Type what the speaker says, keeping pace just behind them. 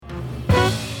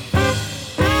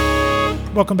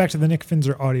Welcome back to the Nick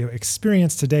Finzer Audio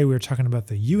Experience. Today we're talking about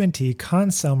the UNT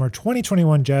Conn-Selmer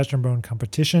 2021 Jazz Trombone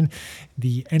Competition.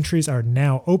 The entries are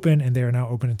now open, and they are now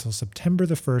open until September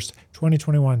the 1st,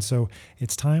 2021. So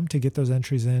it's time to get those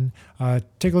entries in.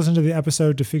 Take a listen to the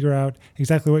episode to figure out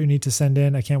exactly what you need to send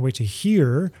in. I can't wait to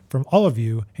hear from all of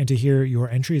you and to hear your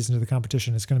entries into the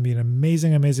competition. It's going to be an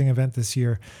amazing, amazing event this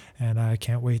year, and I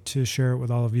can't wait to share it with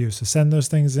all of you. So send those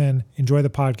things in, enjoy the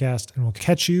podcast, and we'll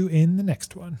catch you in the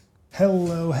next one.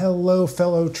 Hello,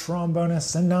 fellow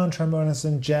trombonists and non-trombonists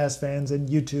and jazz fans and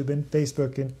YouTube and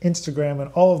Facebook and Instagram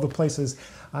and all of the places.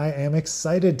 I am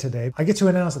excited today. I get to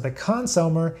announce that the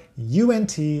Conn-Selmer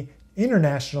UNT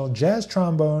International Jazz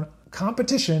Trombone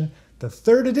Competition, the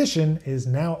third edition, is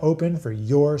now open for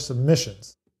your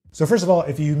submissions. So first of all,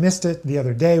 if you missed it the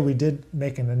other day, we did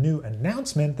make a new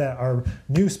announcement that our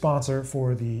new sponsor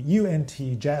for the UNT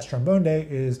Jazz Trombone Day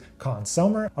is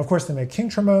Conn-Selmer. Of course, they make King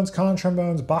trombones, Conn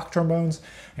trombones, Bach trombones,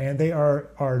 and they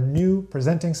are our new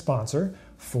presenting sponsor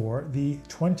for the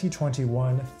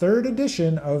 2021 third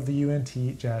edition of the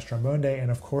UNT Jazz Trombone Day, and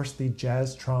of course the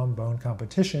Jazz Trombone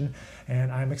Competition.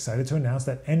 And I'm excited to announce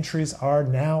that entries are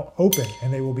now open,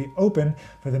 and they will be open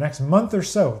for the next month or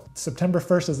so. September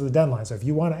 1st is the deadline, so if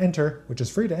you want to enter, which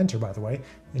is free to enter by the way,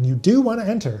 and you do want to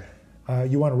enter,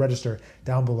 you want to register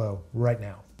down below right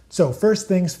now. So first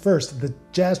things first, the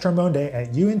Jazz Trombone Day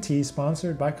at UNT,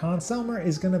 sponsored by Conn-Selmer,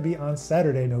 is going to be on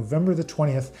Saturday, November the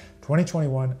 20th,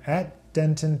 2021 at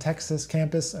Denton, Texas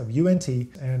campus of UNT,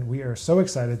 and we are so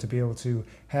excited to be able to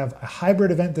have a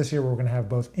hybrid event this year where we're going to have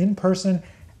both in-person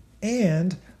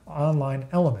and online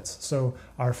elements. So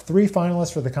our three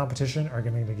finalists for the competition are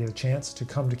going to get a chance to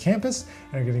come to campus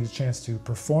and are going to get a chance to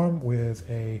perform with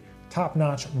a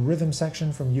top-notch rhythm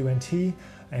section from UNT,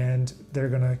 and they're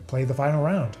going to play the final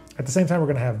round. At the same time, we're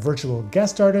going to have virtual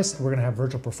guest artists, we're going to have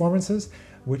virtual performances,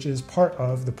 which is part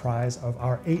of the prize of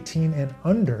our 18 and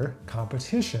under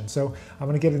competition. So I'm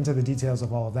going to get into the details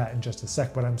of all of that in just a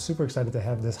sec, but I'm super excited to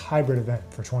have this hybrid event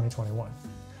for 2021.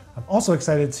 I'm also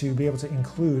excited to be able to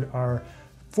include our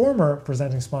former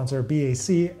presenting sponsor,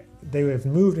 BAC. They have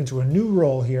moved into a new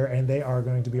role here, and they are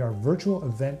going to be our virtual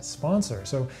event sponsor.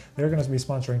 So they're going to be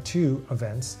sponsoring two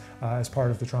events as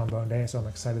part of the Trombone Day. So I'm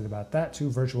excited about that,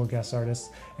 two virtual guest artists,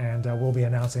 and we'll be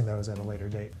announcing those at a later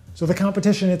date. So the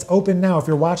competition, it's open now. If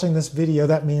you're watching this video,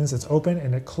 that means it's open,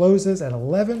 and it closes at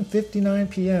 11:59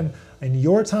 p.m. in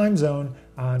your time zone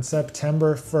on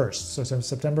September 1st. So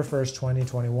September 1st,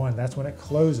 2021, that's when it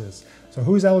closes. So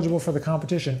who's eligible for the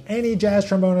competition? Any jazz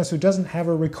trombonist who doesn't have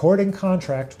a recording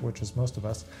contract, which is most of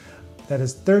us, that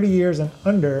is 30 years and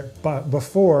under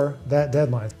before that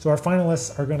deadline. So our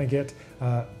finalists are going to get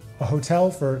a hotel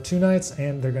for 2 nights,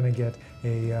 and they're going to get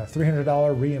a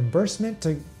 $300 reimbursement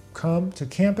to come to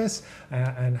campus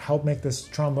and help make this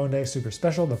Trombone Day super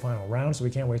special, the final round, so we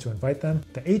can't wait to invite them.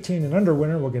 The 18 and under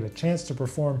winner will get a chance to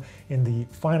perform in the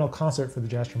final concert for the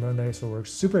Jazz Trombone Day, so we're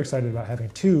super excited about having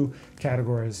 2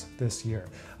 categories this year.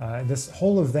 This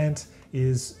whole event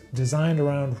is designed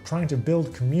around trying to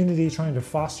build community, trying to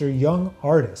foster young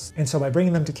artists. And so by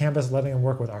bringing them to campus, letting them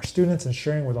work with our students and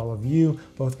sharing with all of you,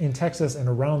 both in Texas and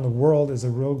around the world, is a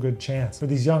real good chance for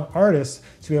these young artists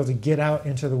to be able to get out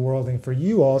into the world and for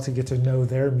you all to get to know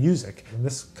their music. And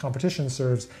this competition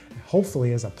serves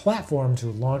hopefully as a platform to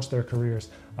launch their careers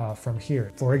from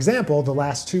here. For example, the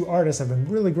last 2 artists have been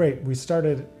really great. We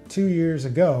started 2 years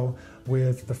ago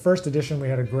with the first edition. We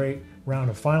had a great round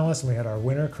of finalists, and we had our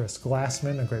winner, Chris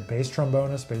Glassman, a great bass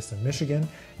trombonist based in Michigan.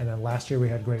 And then last year we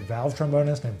had a great valve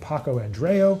trombonist named Paco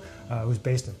Andreo, who's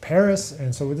based in Paris.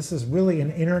 And so this is really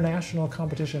an international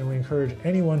competition, and we encourage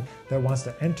anyone that wants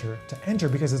to enter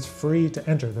because it's free to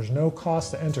enter. There's no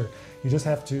cost to enter. You just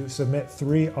have to submit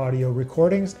 3 audio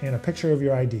recordings and a picture of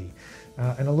your ID.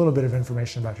 And a little bit of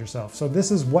information about yourself. So this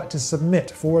is what to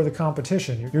submit for the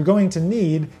competition. You're going to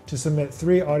need to submit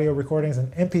 3 audio recordings in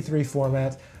MP3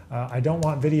 format. I don't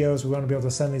want videos. We want to be able to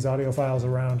send these audio files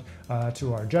around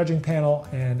to our judging panel,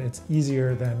 and it's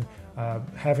easier than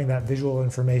having that visual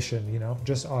information, you know.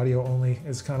 Just audio only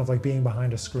is kind of like being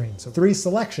behind a screen. So 3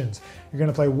 selections. You're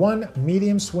going to play 1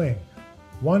 medium swing,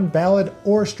 1 ballad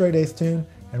or straight 8th tune,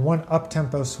 and 1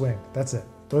 up-tempo swing. That's it.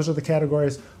 Those are the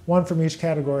categories, 1 from each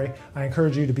category. I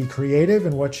encourage you to be creative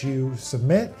in what you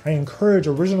submit. I encourage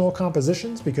original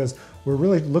compositions because we're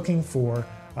really looking for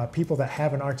people that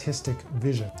have an artistic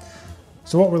vision.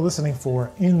 So what we're listening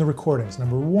for in the recordings,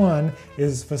 number 1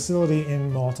 is facility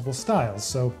in multiple styles.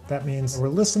 So that means we're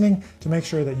listening to make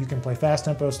sure that you can play fast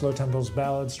tempos, slow tempos,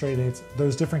 ballads, straight 8s,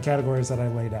 those different categories that I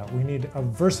laid out. We need a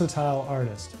versatile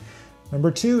artist. Number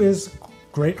 2 is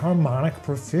great harmonic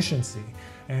proficiency.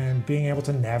 and being able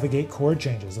to navigate chord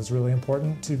changes. It's really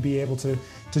important to be able to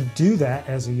do that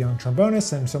as a young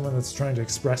trombonist and someone that's trying to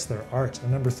express their art.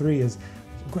 And number 3 is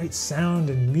great sound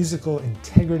and musical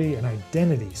integrity and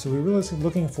identity. So we're really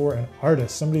looking for an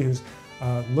artist, somebody who's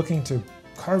looking to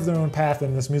carve their own path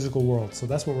in this musical world. So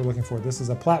that's what we're looking for. This is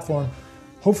a platform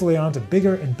hopefully onto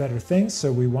bigger and better things.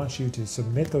 So we want you to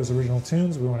submit those original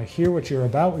tunes. We want to hear what you're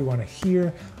about. We want to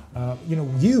hear,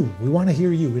 you. We want to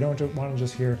hear you. We don't want to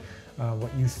just hear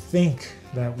what you think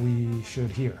that we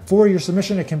should hear. For your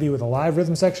submission, it can be with a live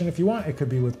rhythm section if you want. It could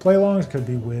be with play-alongs. It could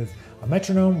be with a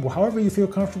metronome. However you feel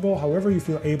comfortable, however you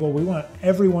feel able. We want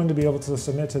everyone to be able to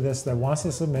submit to this that wants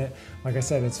to submit. Like I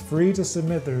said, it's free to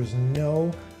submit. There's no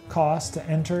cost to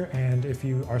enter, and if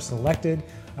you are selected,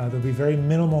 there'll be very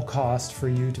minimal cost for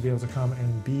you to be able to come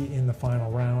and be in the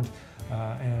final round.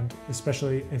 And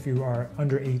especially if you are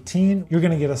under 18, you're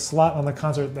going to get a slot on the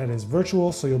concert that is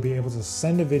virtual, so you'll be able to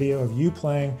send a video of you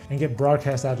playing and get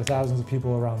broadcast out to thousands of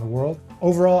people around the world.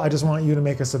 Overall, I just want you to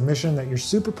make a submission that you're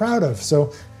super proud of,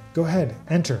 so go ahead,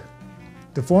 enter.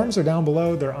 The forms are down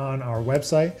below. They're on our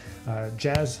website,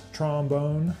 Jazz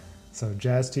Trombone. So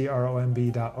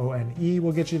jazztromb.one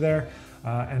will get you there.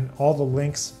 And all the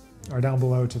links are down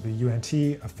below to the UNT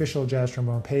official Jazz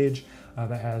Trombone page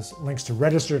that has links to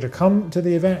register to come to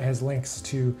the event, has links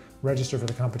to register for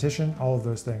the competition, all of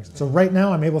those things. So right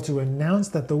now I'm able to announce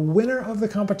that the winner of the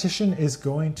competition is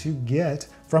going to get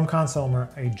from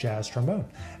Conn-Selmer a jazz trombone.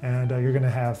 And you're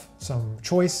gonna have some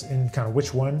choice in kind of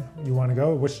which one you wanna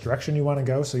go, which direction you wanna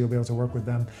go. So you'll be able to work with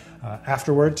them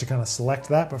afterward to kind of select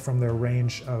that, but from their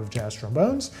range of jazz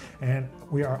trombones. And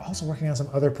we are also working on some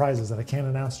other prizes that I can't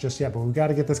announce just yet, but we've got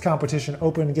to get this competition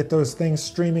open and get those things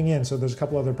streaming in. So there's a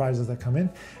couple other prizes that come in,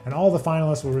 and all the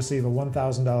finalists will receive a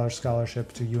 $1,000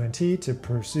 scholarship to UNT to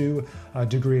pursue a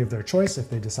degree of their choice if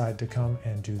they decide to come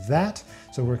and do that.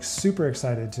 So we're super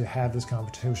excited to have this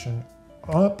competition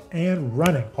up and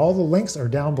running. All the links are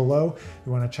down below.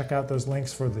 You want to check out those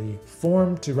links for the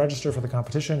form to register for the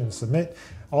competition and submit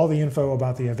all the info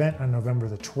about the event on November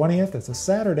the 20th. It's a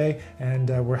Saturday, and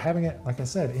we're having it, like I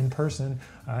said, in person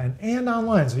and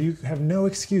online. So you have no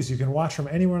excuse. You can watch from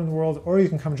anywhere in the world, or you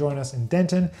can come join us in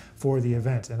Denton for the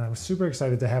event. And I'm super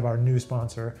excited to have our new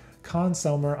sponsor,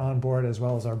 Conn-Selmer, on board, as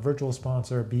well as our virtual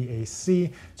sponsor,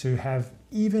 BAC, to have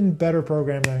even better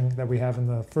programming that we have in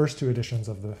the first 2 editions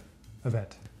of the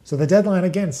event. So the deadline,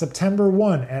 again, September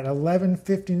 1 at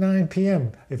 11:59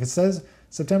 p.m. If it says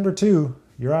September 2,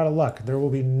 you're out of luck. There will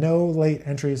be no late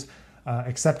entries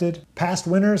accepted. Past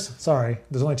winners, sorry,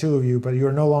 there's only 2 of you, but you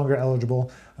are no longer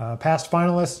eligible. Past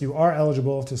finalists, you are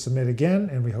eligible to submit again,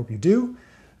 and we hope you do.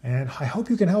 And I hope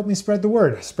you can help me spread the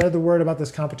word. Spread the word about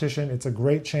this competition. It's a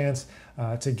great chance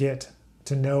to get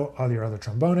to know all your other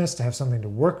trombonists, to have something to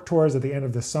work towards at the end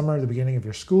of this summer, the beginning of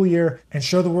your school year, and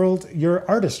show the world your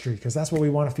artistry, because that's what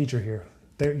we want to feature here,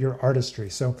 your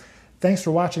artistry. So thanks for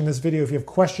watching this video. If you have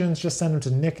questions, just send them to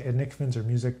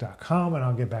nick@nickfinzermusic.com, and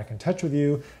I'll get back in touch with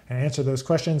you and answer those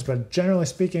questions. But generally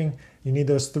speaking, you need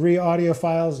those 3 audio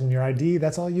files and your ID.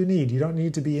 That's all you need. You don't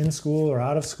need to be in school or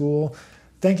out of school.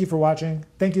 Thank you for watching.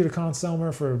 Thank you to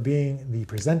Conn-Selmer for being the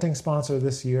presenting sponsor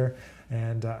this year.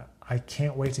 And I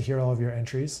can't wait to hear all of your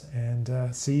entries, and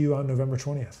see you on November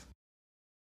 20th.